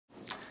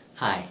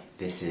Hi,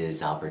 this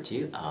is Albert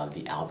Yu of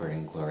the Albert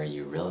and Gloria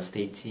Yu real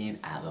estate team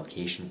at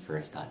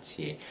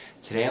locationfirst.ca.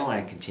 Today I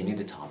want to continue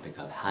the topic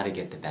of how to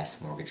get the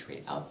best mortgage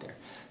rate out there.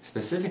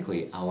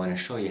 Specifically, I want to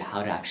show you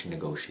how to actually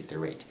negotiate the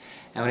rate.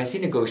 And when I say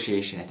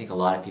negotiation, I think a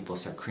lot of people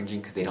start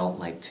cringing because they don't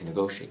like to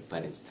negotiate,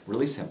 but it's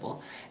really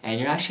simple. And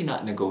you're actually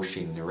not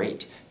negotiating the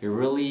rate. You're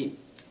really,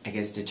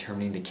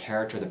 determining the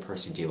character of the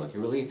person you deal with.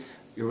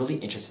 You're really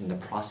interested in the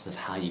process of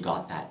how you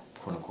got that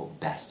quote-unquote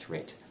best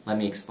rate. Let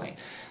me explain.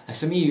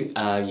 Assuming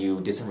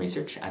you did some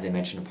research, as I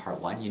mentioned in part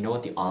 1, you know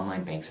what the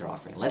online banks are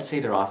offering. Let's say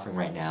they're offering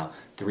right now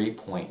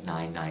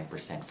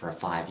 3.99% for a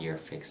 5-year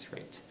fixed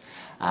rate.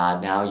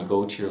 Now you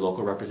go to your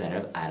local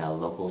representative at a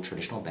local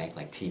traditional bank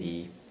like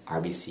TD,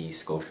 RBC,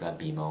 Scotia,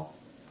 BMO,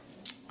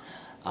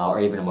 or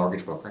even a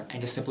mortgage broker,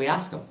 and just simply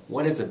ask them,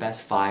 what is the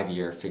best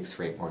 5-year fixed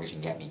rate mortgage you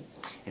can get me?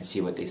 And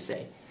see what they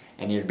say.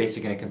 And you're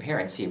basically going to compare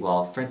and see,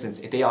 well, for instance,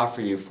 if they offer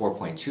you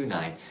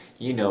 4.29,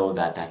 you know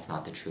that that's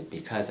not the truth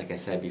because, like I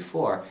said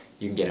before,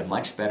 you can get a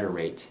much better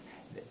rate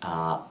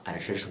at a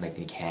traditional bank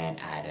than you can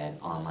at an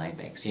online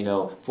bank. So you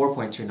know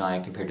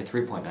 4.29 compared to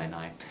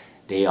 3.99,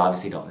 they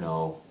obviously don't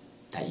know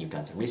that you've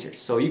done some research.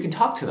 So you can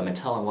talk to them and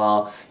tell them,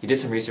 well, you did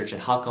some research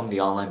and how come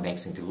the online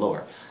banks seem to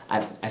lower?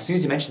 As soon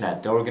as you mention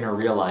that, they're going to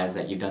realize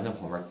that you've done some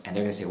homework and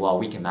they're going to say, well,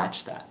 we can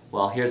match that.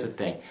 Well, here's the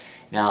thing.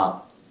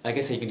 Now, like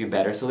I said, you can do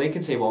better. So they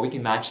can say, well, we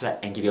can match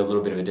that and give you a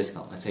little bit of a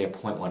discount. Let's say a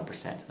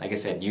 0.1%. Like I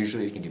said,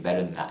 usually you can do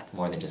better than that,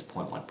 more than just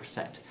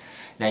 0.1%.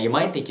 Now you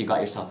might think you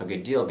got yourself a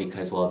good deal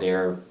because, well,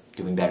 they're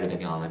doing better than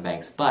the online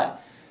banks. But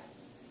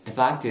the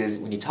fact is,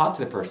 when you talk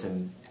to the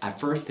person, at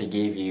first they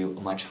gave you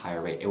a much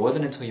higher rate. It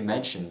wasn't until you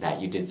mentioned that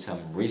you did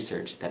some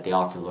research that they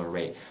offer a lower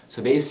rate.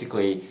 So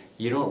basically,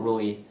 you don't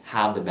really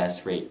have the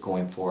best rate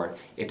going forward.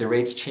 If the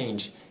rates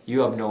change,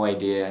 you have no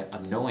idea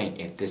of knowing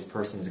if this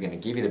person is going to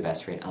give you the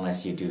best rate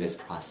unless you do this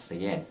process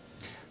again.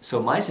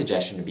 So my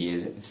suggestion would be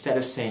is instead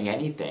of saying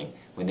anything,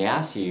 when they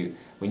ask you,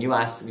 when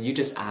you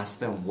just ask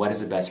them what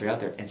is the best rate out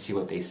there and see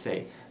what they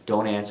say.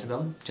 Don't answer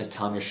them, just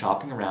tell them you're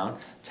shopping around,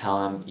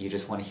 tell them you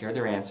just want to hear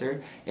their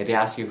answer. If they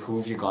ask you who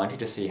have you gone to,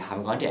 just say you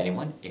haven't gone to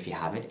anyone if you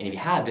haven't. And if you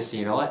have, just say,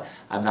 you know what,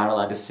 I'm not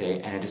allowed to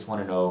say and I just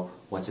want to know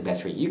what's the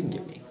best rate you can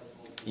give me.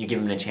 You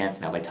give them a chance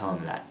now by telling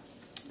them that.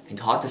 And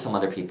talk to some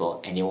other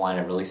people and you want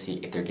to really see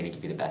if they're going to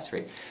give you the best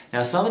rate.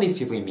 Now some of these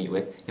people you meet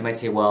with, they might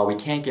say, well, we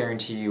can't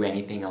guarantee you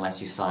anything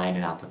unless you sign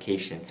an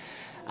application.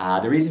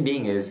 The reason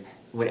being is,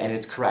 and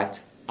it's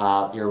correct,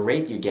 your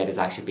rate you get is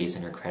actually based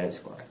on your credit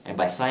score. And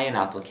by signing an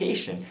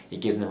application, it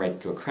gives them the right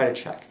to do a credit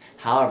check.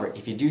 However,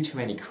 if you do too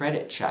many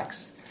credit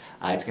checks,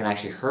 it's going to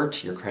actually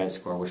hurt your credit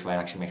score, which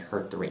might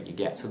hurt the rate you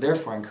get. So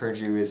therefore, I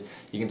encourage you is,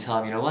 you can tell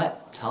them, you know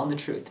what, tell them the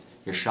truth.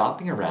 You're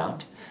shopping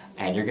around,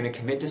 and you're going to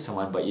commit to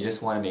someone, but you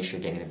just want to make sure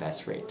you're getting the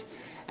best rate.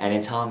 And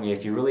then tell them,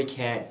 if you really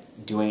can't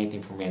do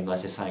anything for me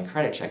unless I sign a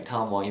credit check,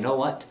 tell them, well, you know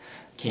what,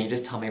 can you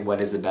just tell me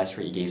what is the best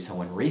rate you gave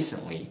someone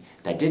recently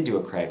that did do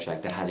a credit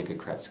check that has a good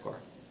credit score?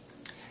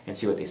 And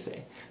see what they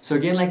say. So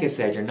again, like I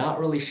said, you're not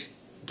really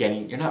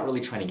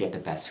trying to get the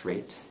best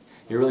rate.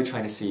 You're really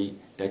trying to see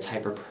the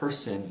type of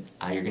person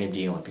you're going to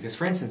deal with. Because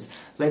for instance,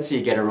 let's say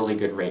you get a really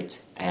good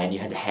rate and you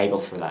had to haggle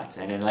for that.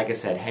 And then like I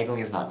said, haggling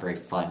is not very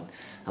fun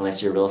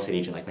unless you're a real estate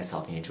agent like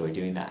myself and you enjoy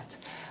doing that.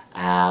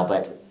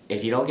 But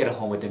if you don't get a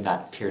home within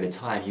that period of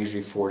time,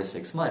 usually 4 to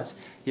 6 months,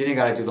 you then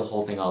got to do the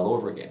whole thing all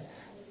over again.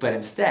 But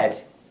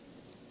instead,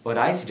 what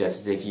I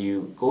suggest is if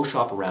you go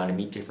shop around and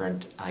meet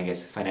different,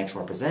 financial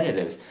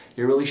representatives,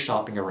 you're really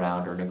shopping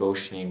around or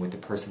negotiating with the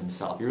person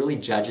himself. You're really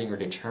judging or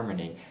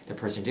determining the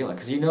person you're dealing with.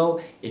 Because you know,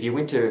 if you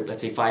went to,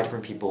 let's say, 5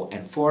 different people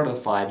and 4 out of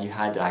the 5 you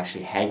had to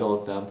actually haggle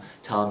with them,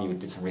 tell them you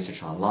did some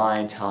research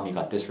online, tell them you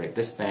got this rate at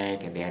this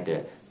bank, and they had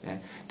to,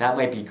 that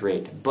might be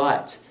great.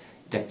 But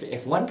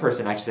if one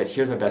person actually said,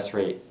 here's my best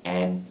rate,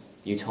 and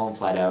you told them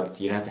flat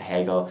out, you don't have to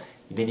haggle,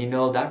 then you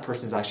know that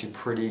person's actually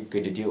pretty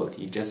good to deal with.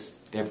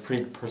 They're a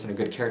pretty person of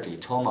good character. You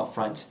told them up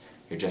front,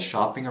 you're just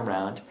shopping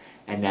around,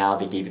 and now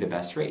they gave you the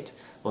best rate.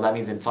 Well, that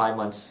means in 5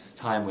 months'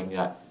 time when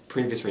that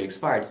previous rate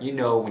expired, you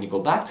know when you go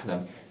back to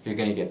them, you're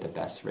going to get the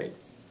best rate.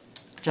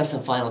 Just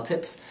some final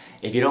tips.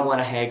 If you don't want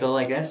to haggle,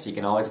 you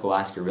can always go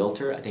ask your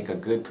realtor. I think a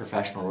good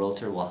professional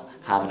realtor will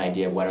have an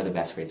idea of what are the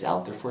best rates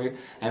out there for you.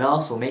 And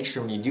also make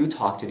sure when you do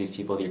talk to these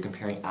people that you're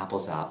comparing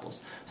apples to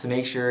apples. So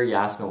make sure you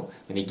ask them,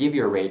 when they give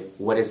you a rate,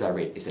 what is that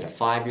rate? Is it a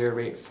 5-year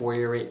rate,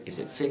 4-year rate? Is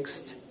it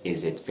fixed?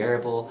 Is it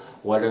variable?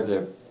 What are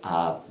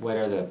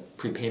the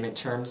prepayment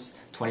terms?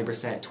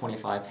 20%,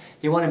 25%?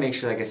 You want to make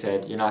sure, like I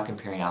said, you're not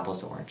comparing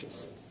apples to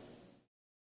oranges.